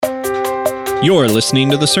You're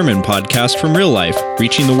listening to the Sermon Podcast from Real Life,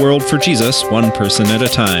 reaching the world for Jesus one person at a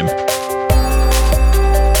time.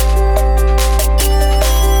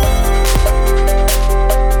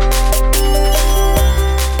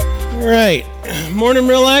 All right. Morning,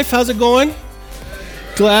 Real Life. How's it going?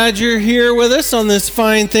 Glad you're here with us on this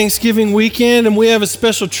fine Thanksgiving weekend, and we have a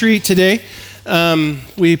special treat today.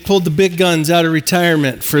 We pulled the big guns out of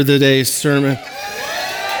retirement for today's sermon.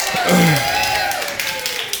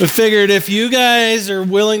 We figured if you guys are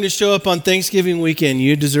willing to show up on Thanksgiving weekend,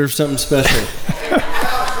 you deserve something special.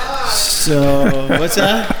 So, what's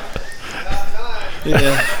that?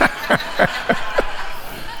 Yeah.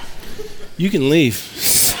 You can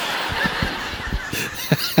leave.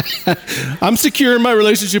 I'm secure in my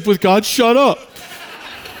relationship with God. Shut up.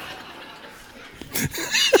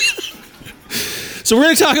 So we're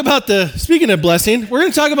going to talk about speaking of blessing, we're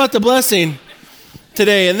going to talk about the blessing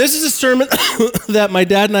today. And this is a sermon that my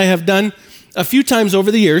dad and I have done a few times over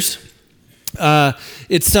the years.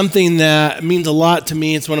 It's something that means a lot to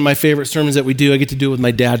me. It's one of my favorite sermons that we do. I get to do it with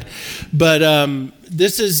my dad. But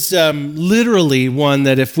this is literally one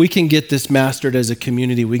that if we can get this mastered as a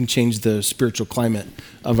community, we can change the spiritual climate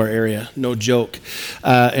of our area. No joke.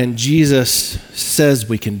 And Jesus says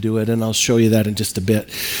we can do it, and I'll show you that in just a bit.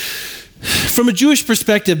 From a Jewish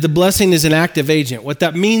perspective, the blessing is an active agent. What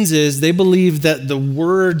that means is they believe that the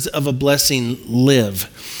words of a blessing live.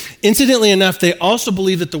 Incidentally enough, they also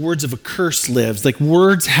believe that the words of a curse lives. Like,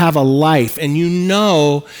 words have a life. And you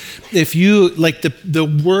know, if you, like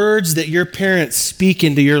the words that your parents speak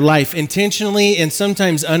into your life, intentionally and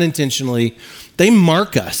sometimes unintentionally, they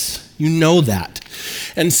mark us. You know that.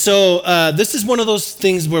 And so this is one of those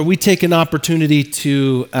things where we take an opportunity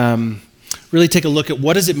to really take a look at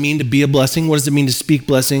what does it mean to be a blessing, what does it mean to speak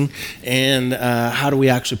blessing, and how do we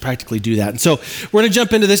actually practically do that. And so we're going to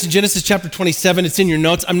jump into this in Genesis chapter 27. It's in your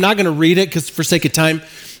notes. I'm not going to read it because for sake of time,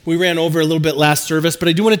 we ran over a little bit last service, but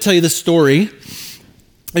I do want to tell you the story.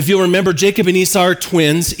 If you'll remember, Jacob and Esau are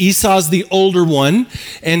twins. Esau's the older one,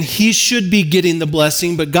 and he should be getting the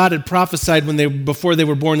blessing, but God had prophesied before they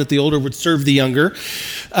were born that the older would serve the younger.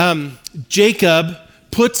 Jacob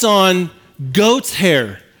puts on goat's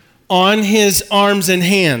hair on his arms and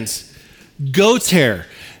hands, goat's hair,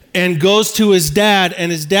 and goes to his dad,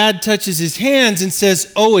 and his dad touches his hands and says,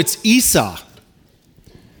 "Oh, it's Esau."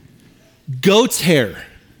 Goat's hair.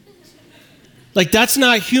 Like, that's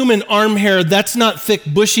not human arm hair. That's not thick,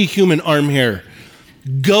 bushy human arm hair.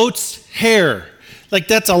 Goat's hair. Like,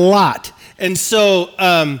 that's a lot. And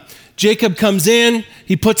so Jacob comes in,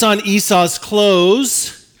 he puts on Esau's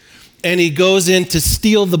clothes, and he goes in to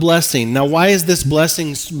steal the blessing. Now, why does this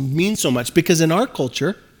blessing mean so much? Because in our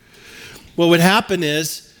culture, what would happen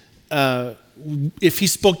is if he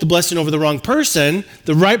spoke the blessing over the wrong person,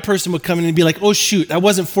 the right person would come in and be like, "Oh, shoot, that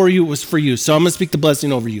wasn't for you, it was for you. So I'm going to speak the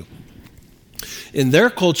blessing over you." In their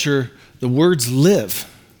culture, the words live.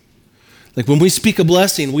 Like, when we speak a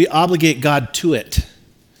blessing, we obligate God to it.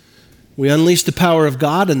 We unleash the power of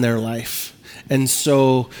God in their life. And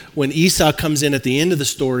so when Esau comes in at the end of the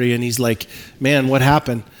story and he's like, "Man, what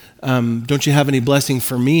happened? Don't you have any blessing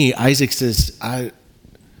for me?" Isaac says, I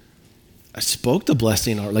spoke the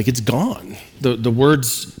blessing, or like, it's gone. The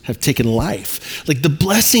words have taken life. Like, the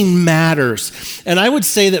blessing matters. And I would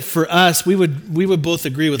say that for us, we would both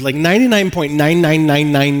agree with like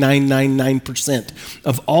 99.9999999%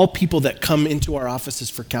 of all people that come into our offices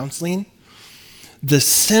for counseling, the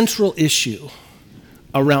central issue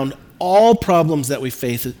around all problems that we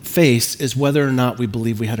face is whether or not we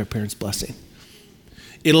believe we had our parents' blessing.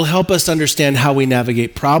 It'll help us understand how we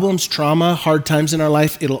navigate problems, trauma, hard times in our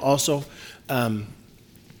life. It'll also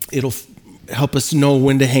help us know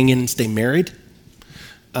when to hang in and stay married.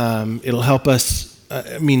 It'll help us,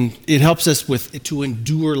 it helps us to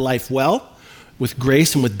endure life well, with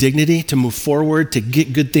grace and with dignity, to move forward, to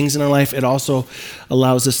get good things in our life. It also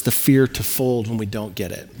allows us the fear to fold when we don't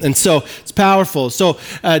get it. And so it's powerful. So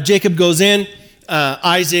Jacob goes in.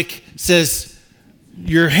 Isaac says,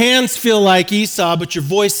 "Your hands feel like Esau, but your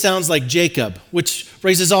voice sounds like Jacob," which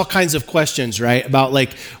raises all kinds of questions, right? About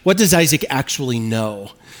like, what does Isaac actually know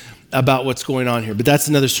about what's going on here? But that's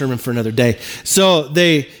another sermon for another day. So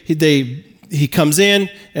he comes in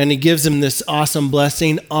and he gives him this awesome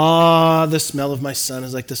blessing. The smell of my son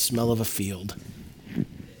is like the smell of a field.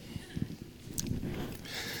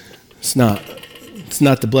 It's not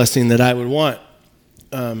the blessing that I would want.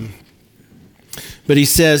 But he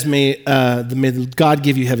says, may God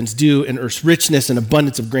give you heaven's dew and earth's richness and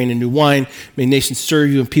abundance of grain and new wine. May nations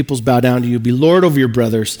serve you and peoples bow down to you. Be Lord over your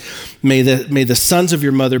brothers. May the sons of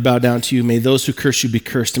your mother bow down to you. May those who curse you be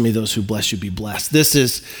cursed, and may those who bless you be blessed. This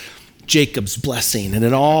is Jacob's blessing, and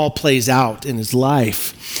it all plays out in his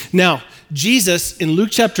life. Now, Jesus in Luke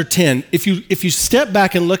chapter 10, if you step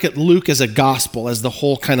back and look at Luke as a gospel, as the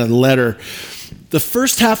whole kind of letter, the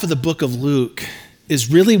first half of the book of Luke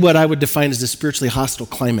is really what I would define as a spiritually hostile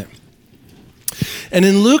climate. And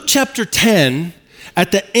in Luke chapter 10,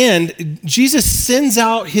 at the end, Jesus sends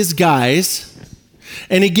out his guys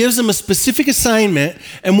and he gives them a specific assignment.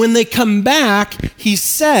 And when they come back, he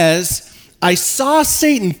says, I saw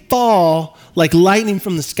Satan fall like lightning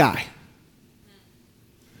from the sky.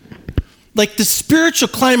 Like the spiritual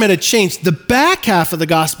climate had changed. The back half of the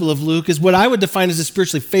Gospel of Luke is what I would define as a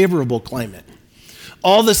spiritually favorable climate.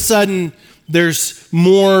 All of a sudden, there's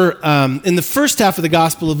more, in the first half of the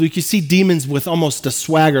Gospel of Luke, you see demons with almost a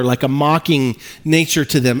swagger, like a mocking nature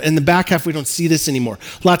to them. In the back half, we don't see this anymore.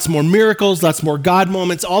 Lots more miracles, lots more God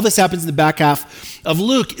moments. All this happens in the back half of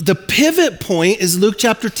Luke. The pivot point is Luke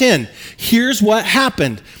chapter 10. Here's what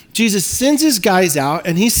happened. Jesus sends his guys out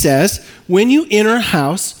and he says, when you enter a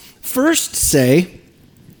house, first say,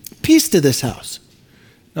 peace to this house.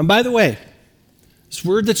 Now, by the way, this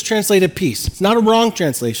word that's translated peace, it's not a wrong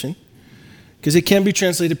translation, because it can be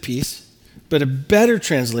translated peace, but a better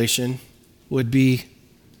translation would be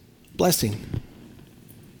blessing.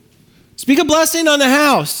 Speak a blessing on the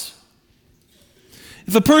house.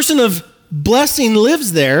 If a person of blessing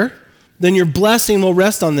lives there, then your blessing will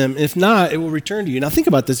rest on them. If not, it will return to you. Now think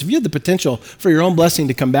about this. If you had the potential for your own blessing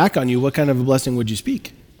to come back on you, what kind of a blessing would you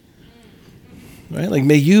speak? Right? Like,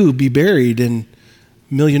 may you be buried in $1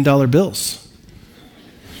 million bills.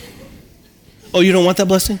 Oh, you don't want that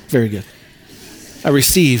blessing? Very good. I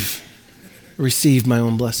receive my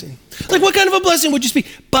own blessing. Like, what kind of a blessing would you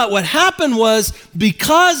speak? But what happened was,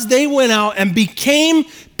 because they went out and became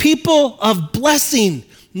people of blessing,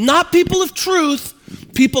 not people of truth,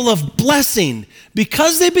 people of blessing.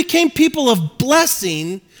 Because they became people of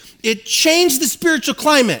blessing, it changed the spiritual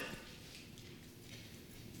climate.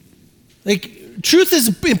 Like, truth is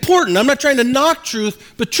important. I'm not trying to knock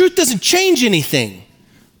truth, but truth doesn't change anything.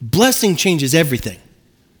 Blessing changes everything.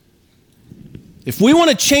 If we want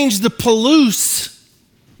to change the Palouse,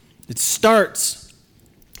 it starts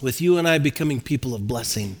with you and I becoming people of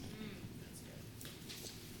blessing.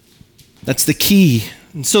 That's the key.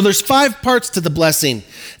 And so there's 5 parts to the blessing,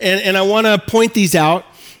 and I want to point these out.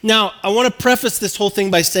 Now, I want to preface this whole thing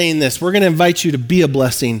by saying this. We're going to invite you to be a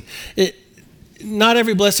blessing. Not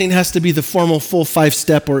every blessing has to be the formal full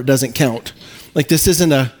 5-step or it doesn't count. Like, this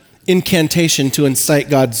isn't an incantation to incite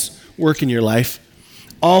God's work in your life.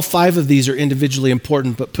 All 5 of these are individually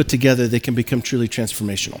important, but put together, they can become truly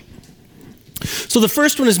transformational. So the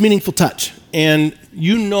first one is meaningful touch. And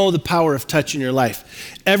you know the power of touch in your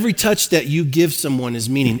life. Every touch that you give someone is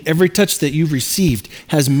meaning. Every touch that you've received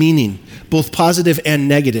has meaning, both positive and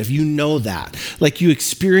negative. You know that. Like, you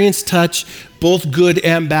experience touch, both good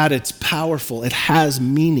and bad. It's powerful. It has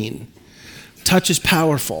meaning. Touch is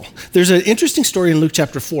powerful. There's an interesting story in Luke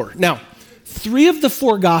chapter 4. Now, 3 of the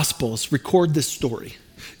 4 Gospels record this story.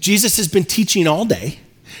 Jesus has been teaching all day.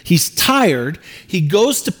 He's tired. He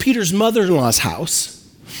goes to Peter's mother-in-law's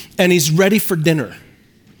house, and he's ready for dinner.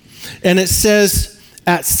 And it says,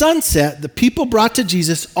 at sunset, the people brought to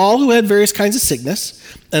Jesus all who had various kinds of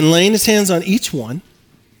sickness, and laying his hands on each one,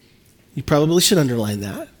 you probably should underline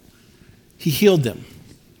that, he healed them.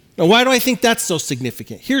 Now, why do I think that's so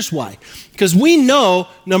significant? Here's why. Because we know,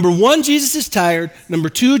 number 1, Jesus is tired. Number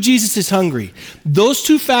 2, Jesus is hungry. Those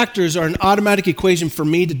 2 factors are an automatic equation for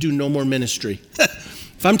me to do no more ministry.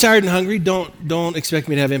 If I'm tired and hungry, don't expect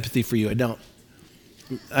me to have empathy for you. I don't.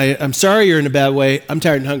 I'm sorry you're in a bad way. I'm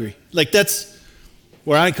tired and hungry. Like, that's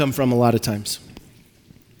where I come from a lot of times.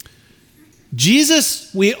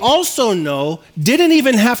 Jesus, we also know, didn't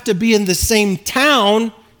even have to be in the same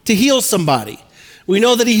town to heal somebody. We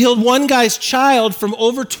know that he healed one guy's child from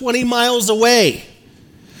over 20 miles away.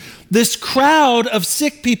 This crowd of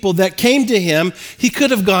sick people that came to him, he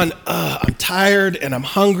could have gone, I'm tired and I'm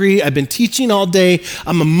hungry. I've been teaching all day.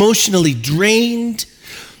 I'm emotionally drained.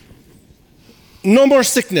 No more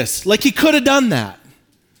sickness. Like, he could have done that.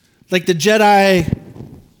 Like the Jedi.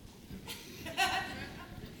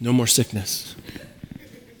 No more sickness.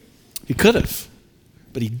 He could have,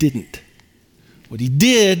 but he didn't. What he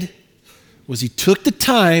did was he took the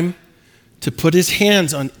time to put his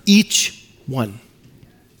hands on each one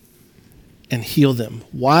and heal them.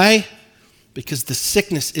 Why? Because the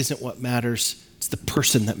sickness isn't what matters. It's the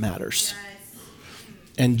person that matters.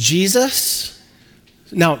 And Jesus,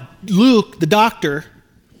 now Luke, the doctor,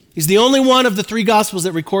 he's the only one of the 3 Gospels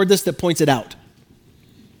that record this that points it out.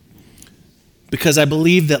 Because I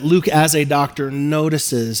believe that Luke, as a doctor,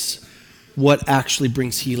 notices what actually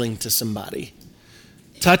brings healing to somebody.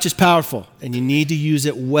 Touch is powerful, and you need to use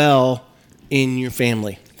it well in your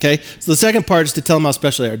family. Okay? So the second part is to tell them how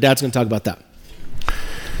special they are. Dad's going to talk about that.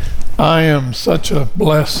 I am such a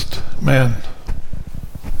blessed man.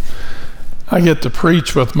 I get to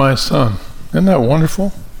preach with my son. Isn't that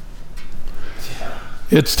wonderful?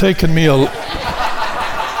 It's taken me a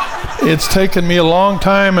long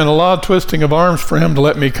time and a lot of twisting of arms for him to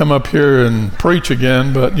let me come up here and preach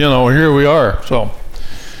again, but here we are. So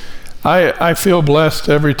I feel blessed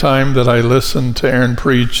every time that I listen to Aaron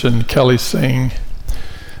preach and Kelly sing,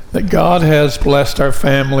 that God has blessed our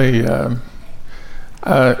family. I'm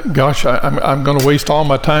going to waste all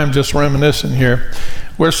my time just reminiscing here.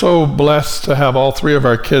 We're so blessed to have all three of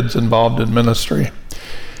our kids involved in ministry.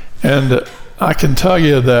 And I can tell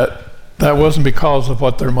you that wasn't because of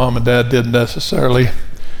what their mom and dad did necessarily.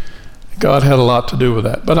 God had a lot to do with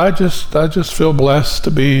that. But I just feel blessed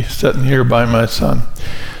to be sitting here by my son.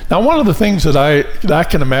 Now, one of the things that I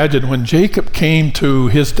can imagine, when Jacob came to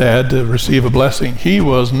his dad to receive a blessing, he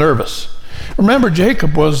was nervous. Remember,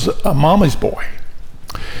 Jacob was a mommy's boy.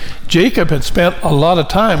 Jacob had spent a lot of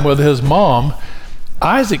time with his mom.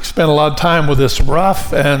 Isaac spent a lot of time with this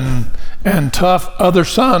rough and tough other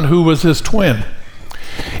son who was his twin.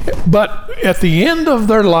 But at the end of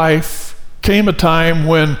their life came a time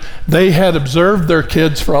when they had observed their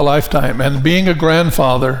kids for a lifetime. And being a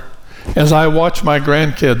grandfather, as I watch my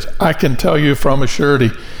grandkids, I can tell you from a surety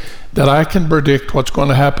that I can predict what's going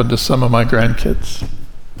to happen to some of my grandkids.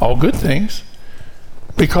 All good things,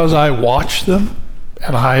 because I watch them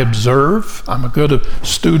and I observe. I'm a good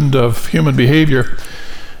student of human behavior.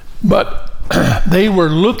 But they were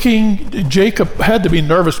looking, Jacob had to be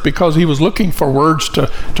nervous because he was looking for words to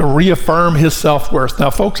reaffirm his self-worth. Now,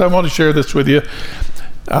 folks, I want to share this with you.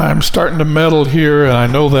 I'm starting to meddle here, and I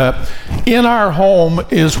know that. In our home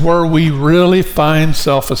is where we really find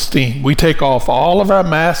self-esteem. We take off all of our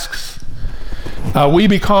masks. We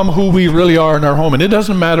become who we really are in our home. And it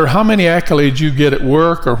doesn't matter how many accolades you get at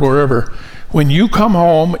work or wherever. When you come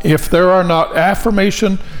home, if there are not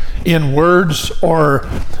affirmation in words or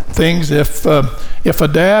things, if a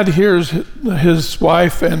dad hears his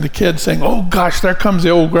wife and the kid saying, "Oh gosh, there comes the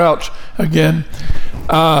old grouch again,"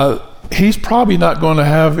 he's probably not going to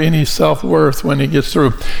have any self-worth when he gets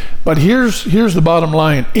through. But here's the bottom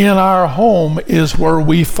line. In our home is where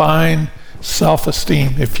we find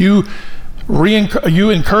self-esteem. If you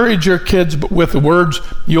encourage your kids with the words,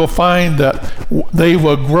 you'll find that they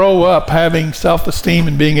will grow up having self-esteem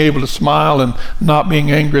and being able to smile and not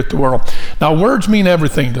being angry at the world. Now, words mean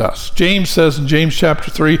everything to us. James says in James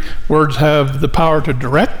chapter 3, words have the power to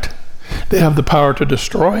direct, they have the power to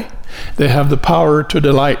destroy, they have the power to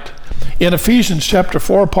delight. In Ephesians chapter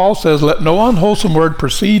 4, Paul says, "Let no unwholesome word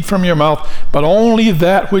proceed from your mouth, but only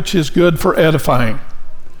that which is good for edifying."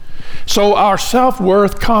 So our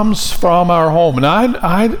self-worth comes from our home. And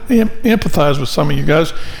I empathize with some of you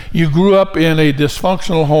guys. You grew up in a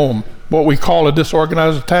dysfunctional home, what we call a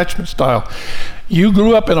disorganized attachment style. You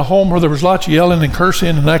grew up in a home where there was lots of yelling and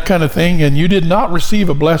cursing and that kind of thing, and you did not receive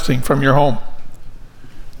a blessing from your home.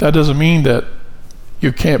 That doesn't mean that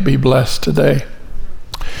you can't be blessed today.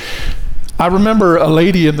 I remember a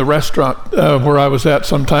lady in the restaurant where I was at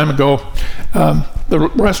some time ago. The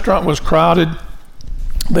restaurant was crowded.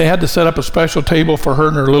 They had to set up a special table for her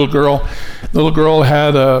and her little girl. The little girl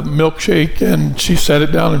had a milkshake, and she set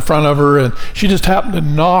it down in front of her, and she just happened to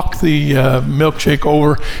knock the milkshake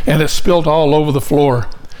over, and it spilled all over the floor.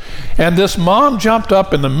 And this mom jumped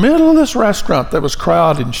up in the middle of this restaurant that was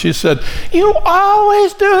crowded, and she said, "You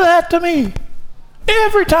always do that to me.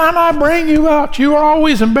 Every time I bring you out, you are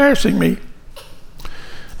always embarrassing me."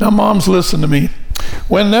 Now, moms, listen to me.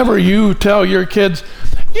 Whenever you tell your kids,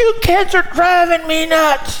 "You kids are driving me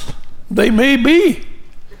nuts," they may be.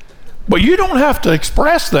 But you don't have to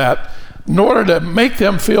express that in order to make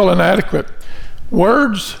them feel inadequate.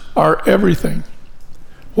 Words are everything.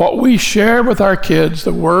 What we share with our kids,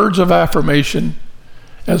 the words of affirmation,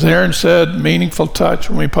 as Aaron said, meaningful touch,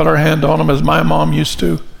 when we put our hand on them, as my mom used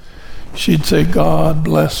to, she'd say, "God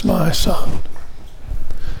bless my son,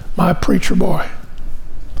 my preacher boy."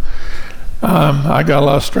 I got a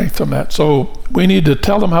lot of strength from that. So we need to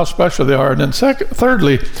tell them how special they are. And then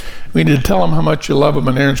thirdly, we need to tell them how much you love them,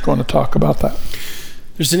 and Aaron's going to talk about that.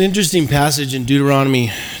 There's an interesting passage in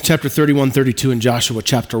Deuteronomy chapter 31, 32, and Joshua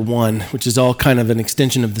chapter 1, which is all kind of an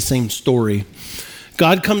extension of the same story.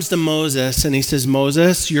 God comes to Moses and he says,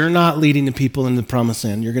 "Moses, you're not leading the people into the promised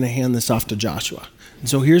land. You're going to hand this off to Joshua. And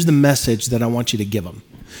so here's the message that I want you to give them."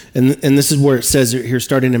 And this is where it says here,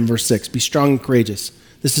 starting in verse 6, "Be strong and courageous."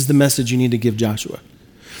 This is the message you need to give Joshua.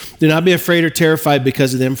 Do not be afraid or terrified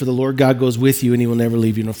because of them, for the Lord God goes with you, and he will never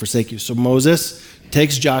leave you nor forsake you. So Moses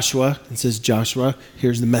takes Joshua and says, Joshua,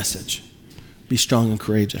 here's the message. Be strong and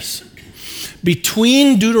courageous.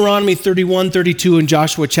 Between Deuteronomy 31, 32, and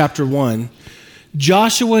Joshua chapter 1,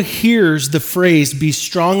 Joshua hears the phrase, be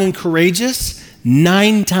strong and courageous,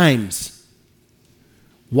 9 times.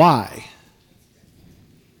 Why?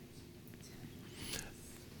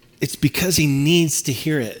 It's because he needs to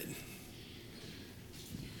hear it.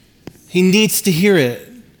 He needs to hear it.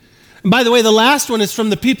 And by the way, the last one is from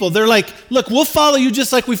the people. They're like, look, we'll follow you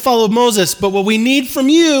just like we followed Moses, but what we need from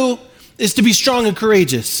you is to be strong and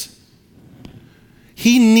courageous.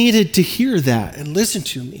 He needed to hear that. And listen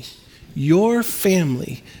to me. Your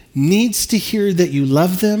family needs to hear that you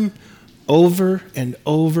love them over and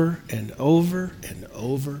over and over and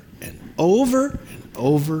over and over and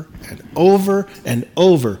over and over and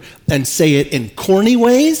over, and say it in corny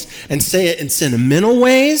ways, and say it in sentimental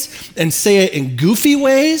ways, and say it in goofy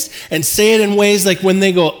ways, and say it in ways like when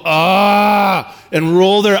they go, and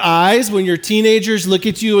roll their eyes when your teenagers look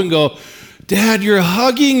at you and go, Dad, you're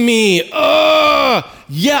hugging me.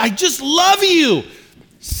 Yeah, I just love you.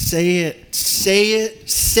 Say it, say it,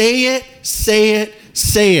 say it, say it,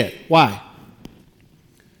 say it. Why?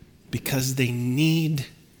 Because they need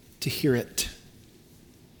to hear it.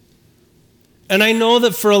 And I know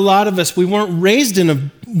that for a lot of us, we weren't raised in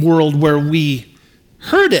a world where we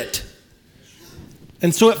heard it.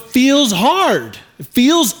 And so it feels hard. It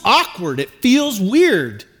feels awkward. It feels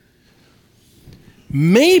weird.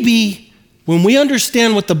 Maybe when we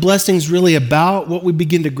understand what the blessing's really about, what we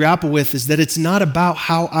begin to grapple with is that it's not about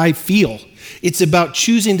how I feel. It's about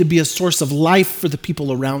choosing to be a source of life for the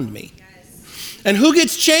people around me. Yes. And who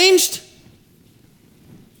gets changed?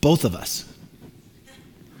 Both of us.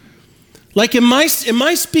 Like, am I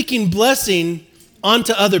speaking blessing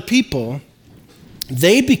onto other people?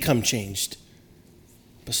 They become changed.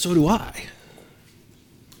 But so do I.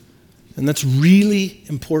 And that's really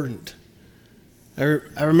important.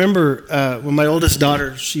 I remember when my oldest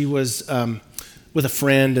daughter, she was with a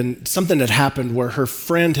friend, and something had happened where her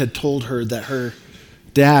friend had told her that her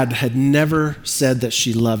dad had never said that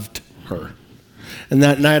she loved her. And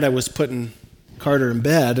that night I was putting Carter in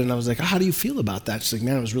bed, and I was like, how do you feel about that? She's like,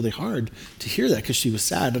 man, it was really hard to hear that because she was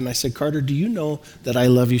sad. And I said, Carter, do you know that I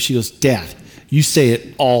love you? She goes, Dad, you say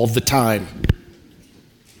it all the time.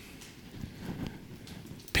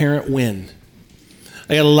 Parent win.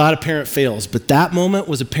 I got a lot of parent fails, but that moment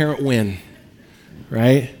was a parent win,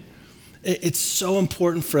 right? It's so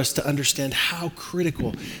important for us to understand how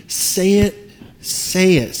critical. Say it.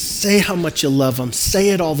 Say how much you love them. Say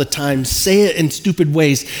it all the time. Say it in stupid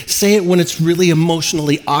ways. Say it when it's really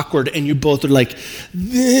emotionally awkward and you both are like,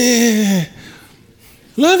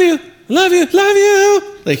 love you, love you, love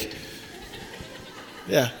you. Like,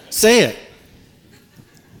 yeah, say it.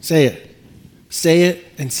 Say it. Say it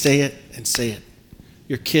and say it and say it.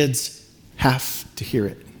 Your kids have to hear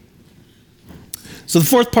it. So the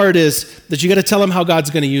fourth part is that you got to tell them how God's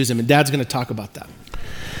going to use them, and Dad's going to talk about that.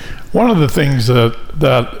 One of the things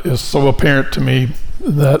that is so apparent to me,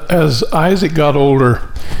 that as Isaac got older,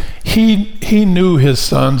 he knew his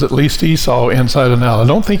sons, at least Esau, inside and out. I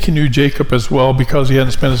don't think he knew Jacob as well because he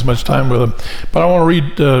hadn't spent as much time with him. But I want to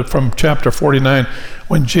read from chapter 49.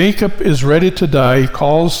 When Jacob is ready to die, he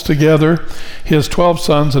calls together his 12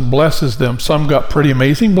 sons and blesses them. Some got pretty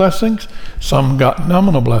amazing blessings, some got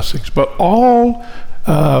nominal blessings, but all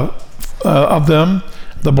of them,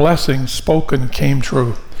 the blessings spoken came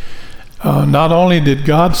true. Not only did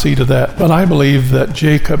God see to that, but I believe that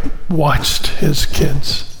Jacob watched his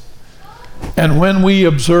kids. And when we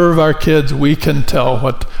observe our kids, we can tell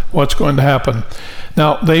what's going to happen.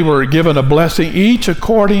 Now, they were given a blessing, each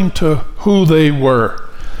according to who they were.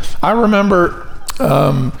 I remember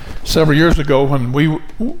several years ago when we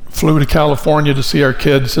flew to California to see our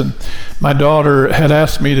kids, and my daughter had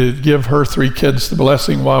asked me to give her 3 kids the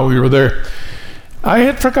blessing while we were there. I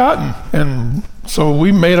had forgotten, and so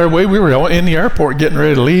we made our way. We were in the airport getting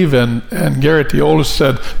ready to leave, and Garrett, the oldest,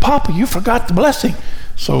 said, Papa, you forgot the blessing.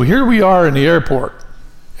 So here we are in the airport,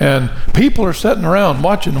 and people are sitting around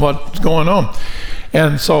watching what's going on.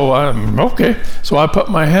 And so okay. So I put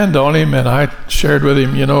my hand on him, and I shared with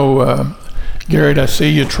him, Garrett, I see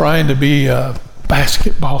you trying to be a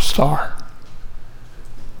basketball star.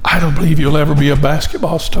 I don't believe you'll ever be a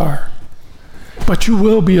basketball star, but you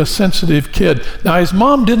will be a sensitive kid. Now, his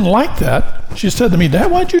mom didn't like that. She said to me,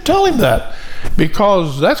 Dad, why'd you tell him that?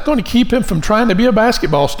 Because that's going to keep him from trying to be a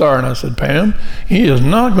basketball star. And I said, Pam, he is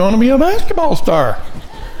not going to be a basketball star.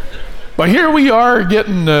 But here we are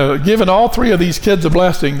giving all three of these kids a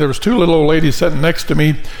blessing. There was two little old ladies sitting next to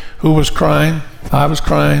me who was crying. I was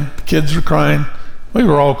crying. The kids were crying. We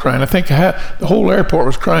were all crying. I think the whole airport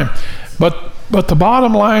was crying. But the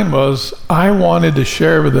bottom line was, I wanted to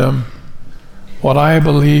share with them what I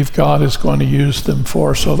believe God is going to use them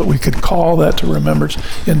for, so that we could call that to remembrance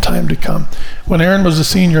in time to come. When Aaron was a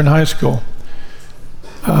senior in high school,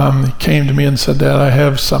 he came to me and said, Dad, I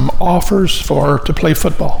have some offers to play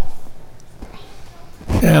football.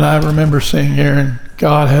 And I remember saying, Aaron,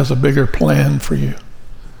 God has a bigger plan for you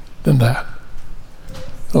than that.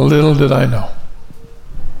 Little did I know.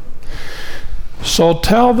 So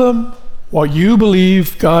tell them what you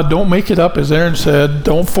believe. God, don't make it up, as Aaron said.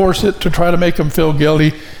 Don't force it to try to make them feel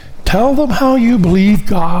guilty. Tell them how you believe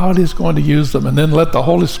God is going to use them, and then let the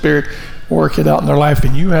Holy Spirit work it out in their life,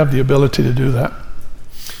 and you have the ability to do that.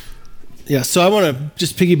 Yeah, so I want to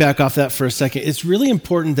just piggyback off that for a second. It's really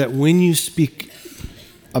important that when you speak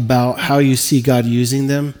about how you see God using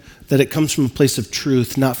them, that it comes from a place of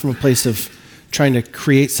truth, not from a place of trying to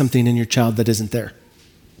create something in your child that isn't there.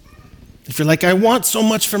 If you're like, I want so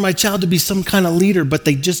much for my child to be some kind of leader, but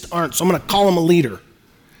they just aren't, so I'm going to call them a leader.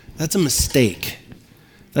 That's a mistake.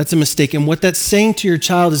 That's a mistake. And what that's saying to your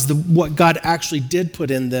child is what God actually did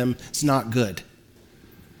put in them is not good.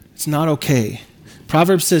 It's not okay.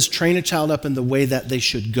 Proverbs says, train a child up in the way that they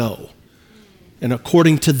should go, and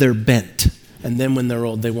according to their bent. And then when they're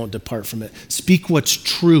old, they won't depart from it. Speak what's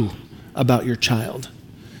true about your child.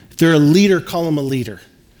 If they're a leader, call them a leader.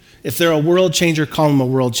 If they're a world changer, call them a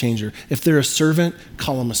world changer. If they're a servant,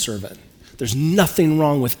 call them a servant. There's nothing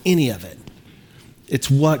wrong with any of it.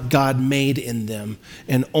 It's what God made in them.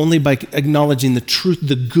 And only by acknowledging the truth,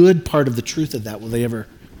 the good part of the truth of that, will they ever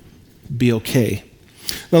be okay.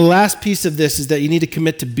 Now, the last piece of this is that you need to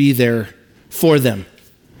commit to be there for them.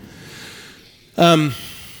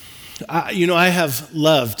 I have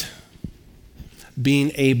loved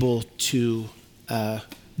being able to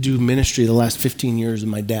do ministry the last 15 years with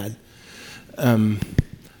my dad. And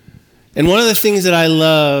one of the things that I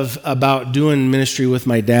love about doing ministry with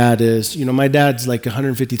my dad is, my dad's like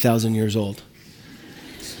 150,000 years old.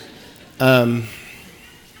 I'm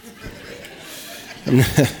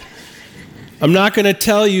not going to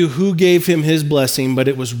tell you who gave him his blessing, but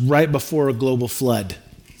it was right before a global flood.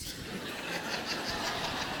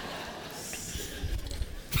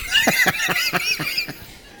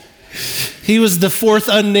 He was the fourth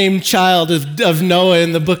unnamed child of Noah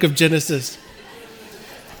in the book of Genesis.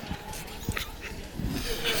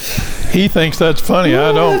 He thinks that's funny.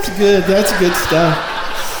 I don't. That's good. That's good stuff.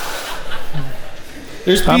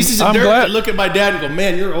 There's pieces of dirt that look at my dad and go,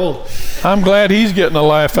 man, you're old. I'm glad he's getting a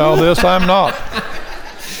laugh out of this. I'm not.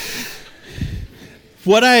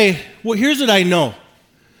 Here's what I know.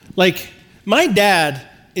 Like, my dad,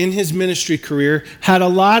 in his ministry career, had a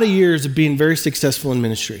lot of years of being very successful in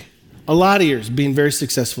ministry. A lot of years of being very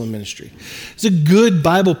successful in ministry. He's a good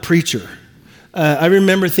Bible preacher. I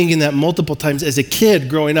remember thinking that multiple times as a kid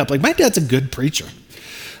growing up. Like, my dad's a good preacher.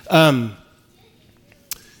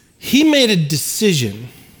 He made a decision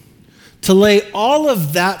to lay all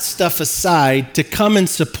of that stuff aside to come and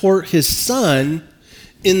support his son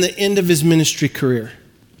in the end of his ministry career.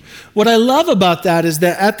 What I love about that is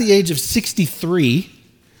that at the age of 63,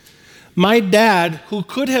 my dad, who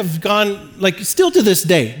could have gone, like still to this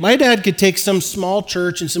day, my dad could take some small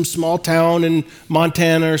church in some small town in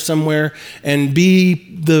Montana or somewhere and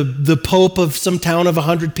be the pope of some town of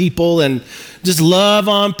 100 people and just love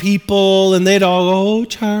on people, and they'd all go, oh,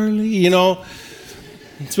 Charlie,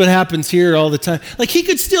 That's what happens here all the time. Like, he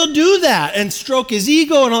could still do that and stroke his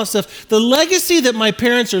ego and all that stuff. The legacy that my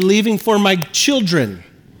parents are leaving for my children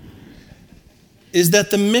is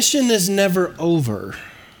that the mission is never over.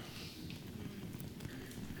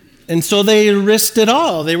 And so they risked it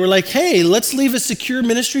all. They were like, hey, let's leave a secure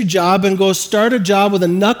ministry job and go start a job with a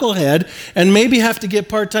knucklehead and maybe have to get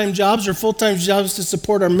part-time jobs or full-time jobs to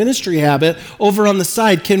support our ministry habit over on the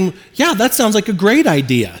side. Yeah, that sounds like a great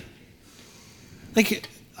idea. Like,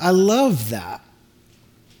 I love that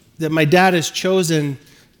my dad has chosen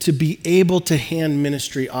to be able to hand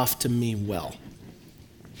ministry off to me well.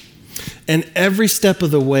 And every step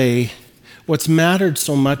of the way, what's mattered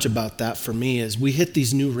so much about that for me is we hit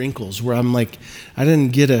these new wrinkles where I'm like, I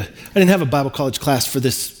didn't have a Bible college class for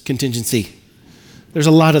this contingency. There's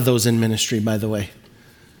a lot of those in ministry, by the way.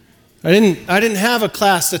 I didn't have a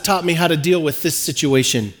class that taught me how to deal with this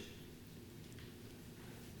situation.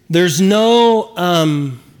 There's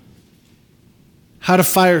no how to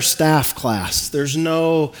fire staff class. There's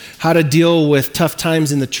no how to deal with tough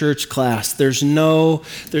times in the church class. There's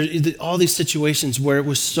all these situations where it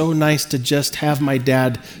was so nice to just have my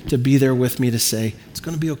dad to be there with me to say, it's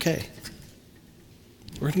going to be okay.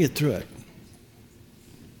 We're going to get through it.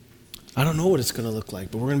 I don't know what it's going to look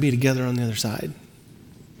like, but we're going to be together on the other side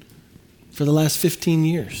for the last 15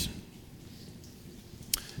 years.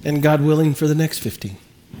 And God willing, for the next 15.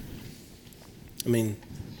 I mean,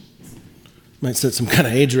 might set some kind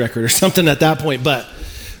of age record or something at that point, but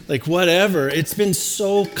like whatever. It's been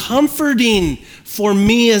so comforting for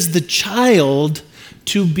me as the child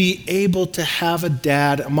to be able to have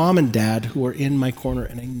a mom and dad who are in my corner,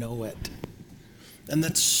 and I know it. And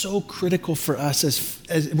that's so critical for us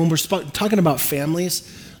as when we're talking about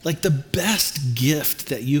families. Like the best gift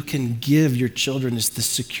that you can give your children is the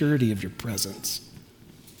security of your presence.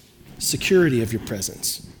 Security of your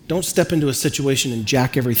presence. Don't step into a situation and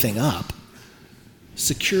jack everything up.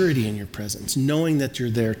 Security in your presence, knowing that you're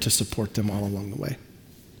there to support them all along the way.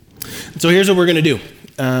 And so here's what we're going to do.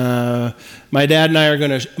 My dad and I are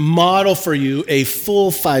going to model for you a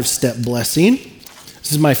full 5-step blessing.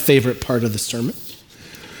 This is my favorite part of the sermon.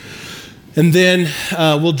 And then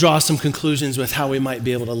we'll draw some conclusions with how we might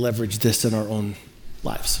be able to leverage this in our own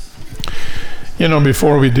lives. You know,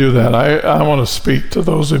 before we do that, I want to speak to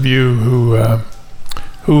those of you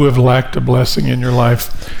who have lacked a blessing in your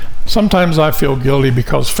life. Sometimes I feel guilty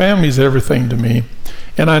because family is everything to me,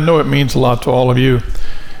 and I know it means a lot to all of you.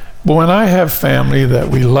 But when I have family that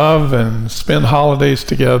we love and spend holidays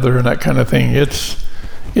together and that kind of thing, it's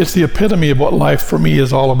the epitome of what life for me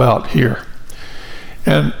is all about here.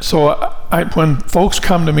 And so when folks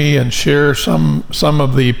come to me and share some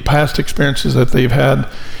of the past experiences that they've had,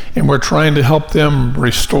 and we're trying to help them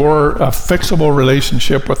restore a fixable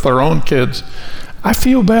relationship with their own kids, I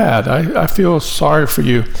feel bad. I feel sorry for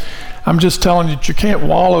you. I'm just telling you that you can't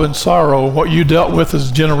wallow in sorrow. What you dealt with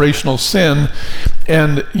is generational sin,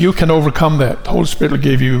 and you can overcome that. The Holy Spirit will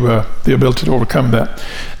give you the ability to overcome that.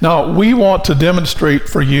 Now, we want to demonstrate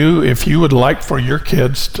for you, if you would like for your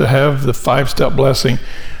kids to have the 5-step blessing,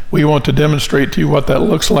 we want to demonstrate to you what that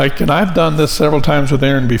looks like. And I've done this several times with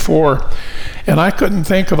Aaron before, and I couldn't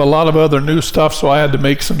think of a lot of other new stuff, so I had to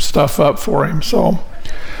make some stuff up for him. So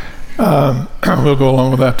we'll go along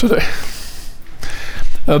with that today.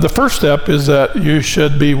 The first step is that you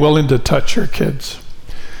should be willing to touch your kids.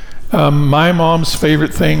 My mom's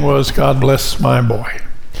favorite thing was, God bless my boy.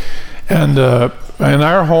 And in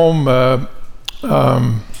our home,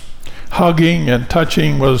 hugging and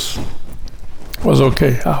touching was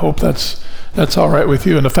okay. I hope that's all right with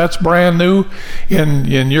you. And if that's brand new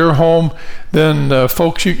in your home, then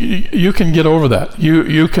folks, you can get over that.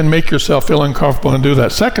 You can make yourself feel uncomfortable and do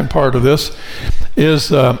that. Second part of this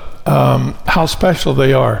is how special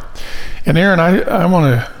they are. And Aaron, I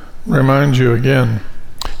want to remind you again,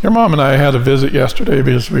 your mom and I had a visit yesterday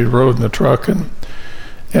because we rode in the truck,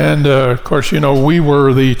 and of course, you know, we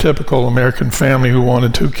were the typical American family who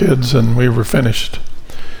wanted 2 kids and we were finished.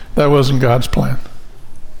 That wasn't God's plan.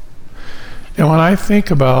 And when I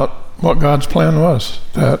think about what God's plan was,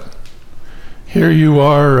 that here you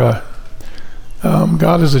are,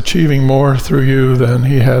 God is achieving more through you than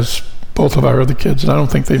he has both of our other kids. And I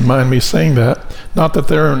don't think they'd mind me saying that. Not that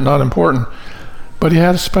they're not important, but he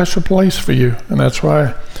had a special place for you. And that's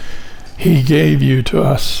why he gave you to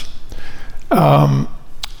us.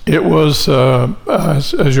 It was,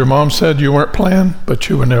 as your mom said, you weren't planned, but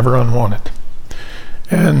you were never unwanted.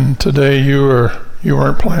 And today you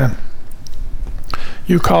weren't planned.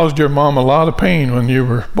 You caused your mom a lot of pain when you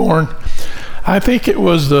were born. I think it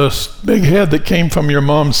was the big head that came from your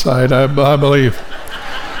mom's side, I believe.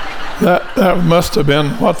 That must have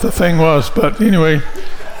been what the thing was. But anyway,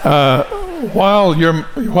 while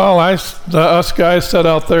us guys sat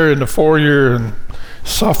out there in the foyer and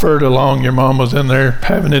suffered along, your mom was in there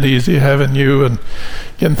having it easy, having you and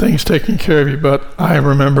getting things taken care of you. But I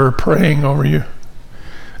remember praying over you.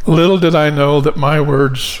 Little did I know that my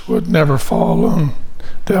words would never fall on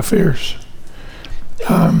deaf ears.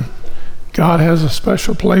 God has a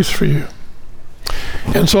special place for you.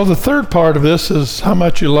 And so the third part of this is how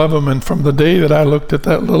much you love him. And from the day that I looked at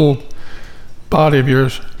that little body of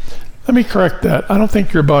yours, let me correct that. I don't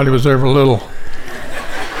think your body was ever little.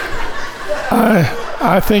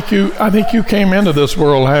 I think you came into this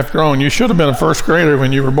world half grown. You should have been a first grader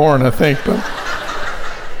when you were born, I think. But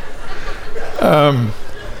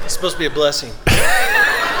it's supposed to be a blessing.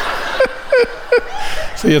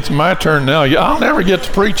 See, it's my turn now. I'll never get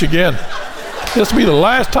to preach again. This will be the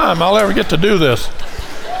last time I'll ever get to do this.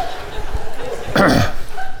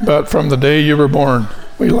 But from the day you were born,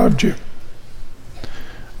 we loved you.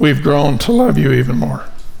 we've grown to love you even more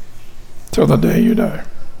till the day you die.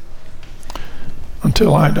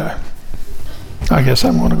 Until I die. I guess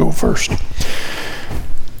I'm going to go first.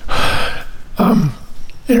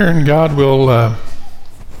 Aaron, God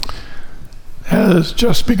has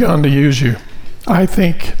just begun to use you. I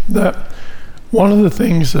think that one of the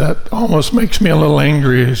things that almost makes me a little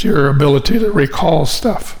angry is your ability to recall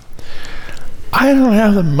stuff. I don't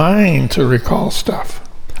have the mind to recall stuff.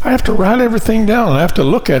 I have to write everything down. I have to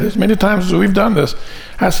look at it. As many times as we've done this,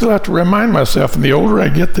 I still have to remind myself, and the older I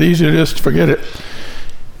get, the easier it is to forget it.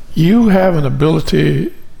 You have an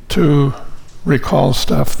ability to recall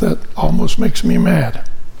stuff that almost makes me mad.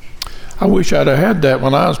 I wish I'd have had that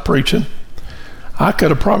when I was preaching. I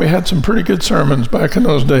could have probably had some pretty good sermons back in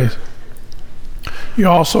those days. You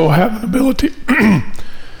also have an ability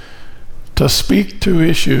to speak to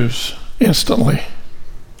issues instantly.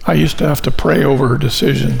 I used to have to pray over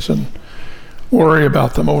decisions and worry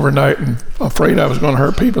about them overnight and afraid I was going to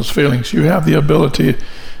hurt people's feelings. You have the ability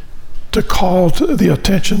to call to the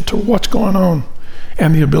attention to what's going on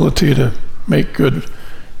and the ability to make good,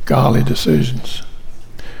 godly decisions.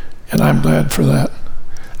 And I'm glad for that.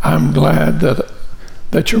 I'm glad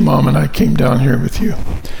that your mom and I came down here with you.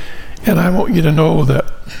 And I want you to know that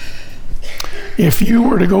if you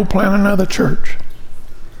were to go plant another church,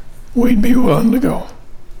 we'd be willing to go.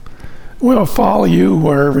 We'll follow you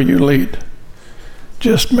wherever you lead.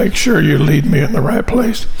 Just make sure you lead me in the right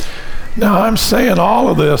place. Now, I'm saying all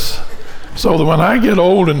of this so that when I get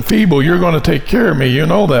old and feeble, you're going to take care of me. You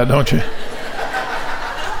know that, don't you?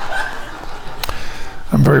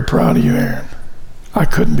 I'm very proud of you, Aaron. I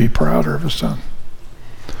couldn't be prouder of a son.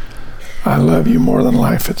 I love you more than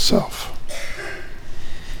life itself.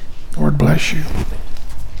 Lord bless you.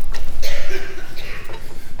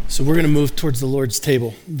 So we're going to move towards the Lord's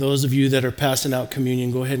table. Those of you that are passing out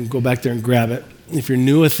communion, go ahead and go back there and grab it. If you're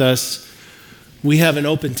new with us, we have an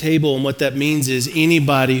open table, and what that means is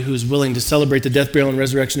anybody who's willing to celebrate the death, burial, and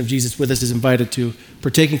resurrection of Jesus with us is invited to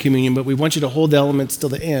partake in communion, but we want you to hold the elements till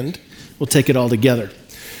the end. We'll take it all together.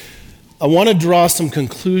 I want to draw some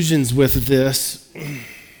conclusions with this.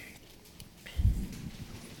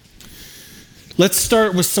 Let's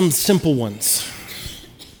start with some simple ones.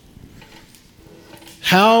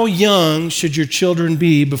 How young should your children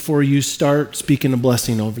be before you start speaking a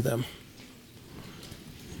blessing over them?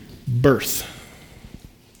 Birth.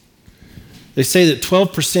 They say that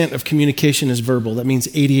 12% of communication is verbal. That means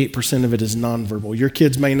 88% of it is nonverbal. Your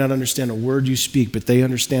kids may not understand a word you speak, but they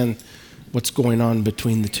understand what's going on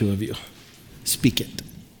between the two of you. Speak it.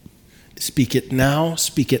 Speak it now,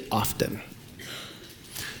 speak it often.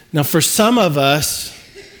 Now, for some of us,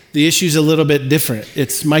 the issue's a little bit different.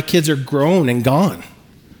 It's my kids are grown and gone.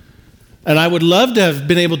 And I would love to have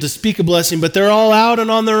been able to speak a blessing, but they're all out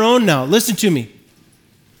and on their own now. Listen to me.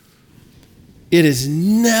 It is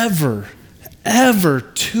never, ever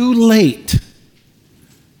too late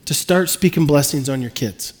to start speaking blessings on your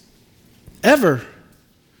kids. Ever.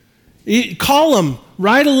 Call them,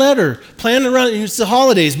 write a letter, plan around. It's the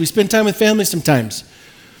holidays. We spend time with family sometimes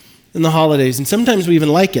in the holidays, and sometimes we even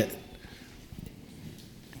like it.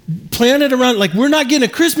 Plan it around, like we're not getting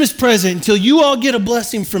a Christmas present until you all get a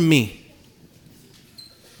blessing from me.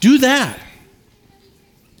 Do that.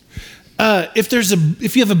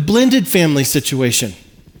 If you have a blended family situation,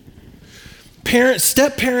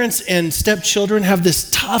 step-parents and step-children have this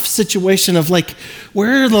tough situation of like,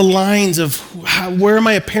 where are the lines of where am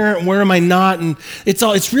I a parent, where am I not? And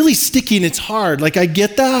it's really sticky and it's hard. Like, I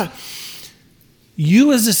get that.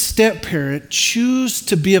 You as a step-parent choose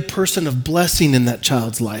to be a person of blessing in that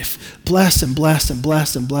child's life. Bless and bless and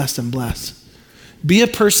bless and bless and bless. Be a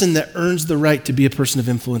person that earns the right to be a person of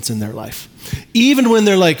influence in their life. Even when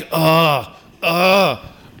they're like, can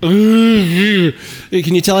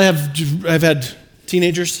you tell I've had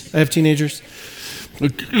teenagers? I have teenagers.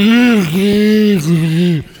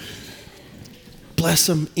 Bless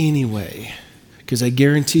them anyway, because I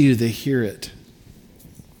guarantee you they hear it.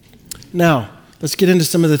 Now, let's get into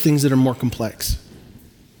some of the things that are more complex.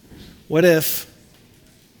 What if,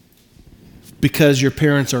 because your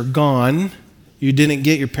parents are gone, you didn't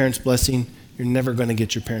get your parents' blessing, you're never going to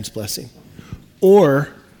get your parents' blessing? Or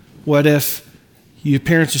what if your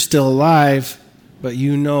parents are still alive, but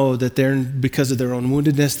you know that they're, because of their own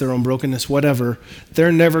woundedness, their own brokenness, whatever,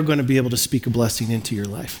 they're never going to be able to speak a blessing into your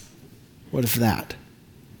life? What if that?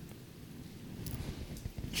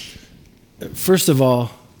 First of all,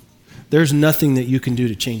 there's nothing that you can do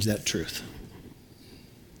to change that truth.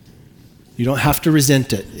 You don't have to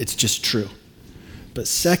resent it. It's just true. But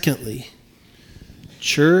secondly,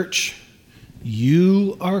 church,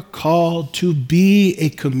 You are called to be a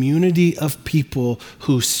community of people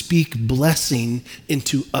who speak blessing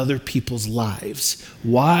into other people's lives.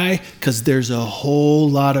 Why? Because there's a whole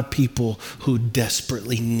lot of people who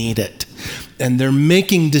desperately need it. And they're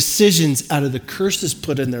making decisions out of the curses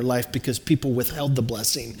put in their life because people withheld the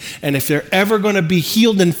blessing. And if they're ever going to be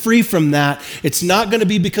healed and free from that, it's not going to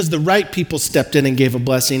be because the right people stepped in and gave a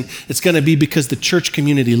blessing. It's going to be because the church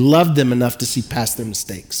community loved them enough to see past their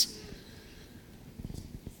mistakes.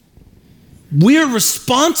 We're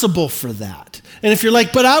responsible for that. And if you're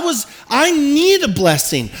like, but I need a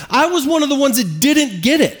blessing. I was one of the ones that didn't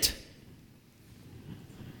get it.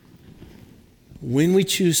 When we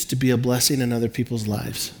choose to be a blessing in other people's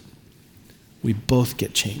lives, we both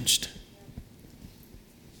get changed.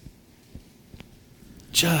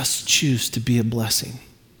 Just choose to be a blessing.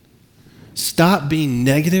 Stop being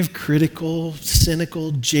negative, critical,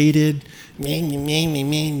 cynical, jaded.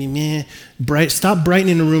 Stop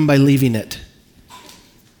brightening a room by leaving it.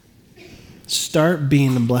 Start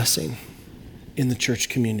being a blessing in the church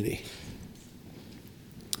community.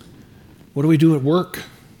 What do we do at work?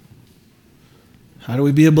 How do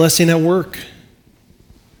we be a blessing at work?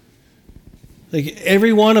 Like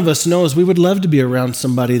every one of us knows we would love to be around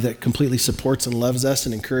somebody that completely supports and loves us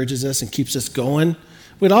and encourages us and keeps us going.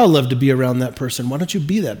 We'd all love to be around that person. Why don't you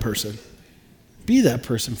be that person? Be that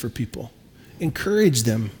person for people. Encourage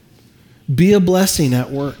them. Be a blessing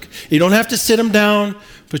at work. You don't have to sit them down,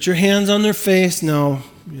 put your hands on their face. No,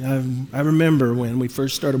 I remember when we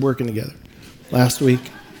first started working together last week.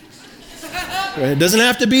 Right? It doesn't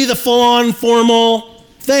have to be the full-on formal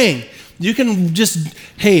thing. You can just,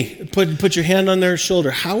 hey, put your hand on their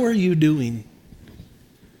shoulder. How are you doing?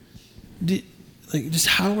 Just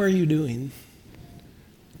how are you doing?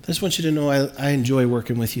 I just want you to know I enjoy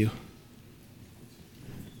working with you.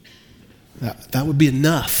 That would be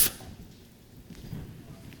enough.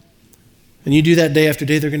 And you do that day after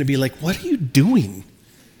day, they're going to be like, what are you doing?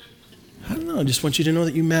 I don't know. I just want you to know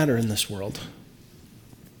that you matter in this world.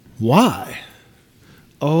 Why?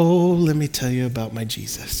 Oh, let me tell you about my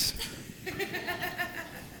Jesus.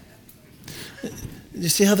 You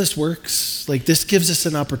see how this works? Like this gives us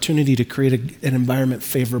an opportunity to create an environment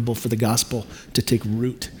favorable for the gospel to take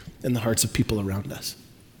root in the hearts of people around us.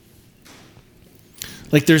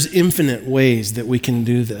 Like there's infinite ways that we can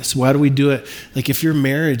do this. Why do we do it? Like if your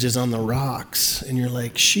marriage is on the rocks and you're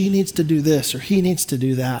like, she needs to do this or he needs to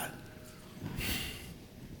do that.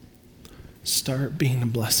 Start being a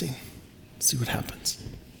blessing. See what happens.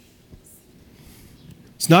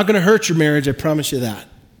 It's not going to hurt your marriage, I promise you that.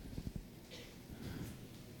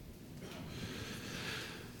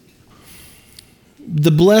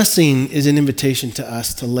 The blessing is an invitation to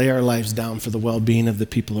us to lay our lives down for the well-being of the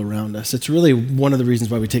people around us. It's really one of the reasons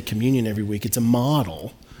why we take communion every week. It's a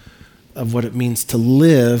model of what it means to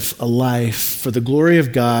live a life for the glory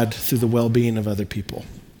of God through the well-being of other people.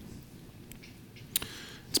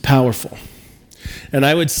 It's powerful. And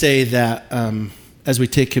I would say that as we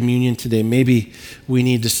take communion today, maybe we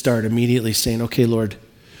need to start immediately saying, okay, Lord,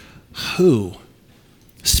 who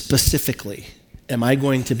specifically am I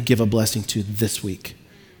going to give a blessing to this week?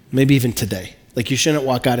 Maybe even today. Like you shouldn't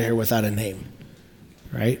walk out of here without a name,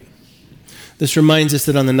 right? This reminds us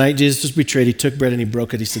that on the night Jesus was betrayed, he took bread and he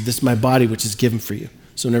broke it. He said, this is my body, which is given for you.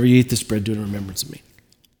 So whenever you eat this bread, do it in remembrance of me.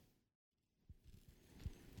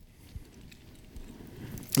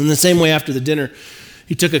 In the same way, after the dinner,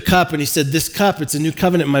 he took a cup and he said, this cup, it's a new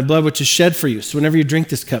covenant in my blood, which is shed for you. So whenever you drink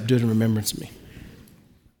this cup, do it in remembrance of me.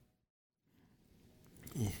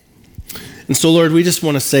 And so, Lord, we just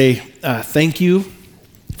want to say thank you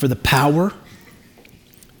for the power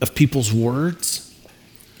of people's words.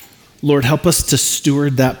 Lord, help us to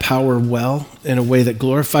steward that power well in a way that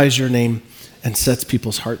glorifies your name and sets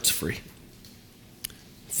people's hearts free.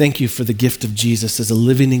 Thank you for the gift of Jesus as a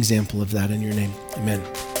living example of that in your name. Amen.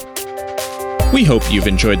 We hope you've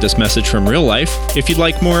enjoyed this message from Real Life. If you'd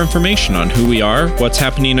like more information on who we are, what's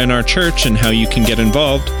happening in our church, and how you can get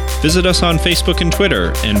involved, visit us on Facebook and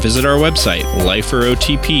Twitter, and visit our website,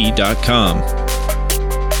 liferotp.com.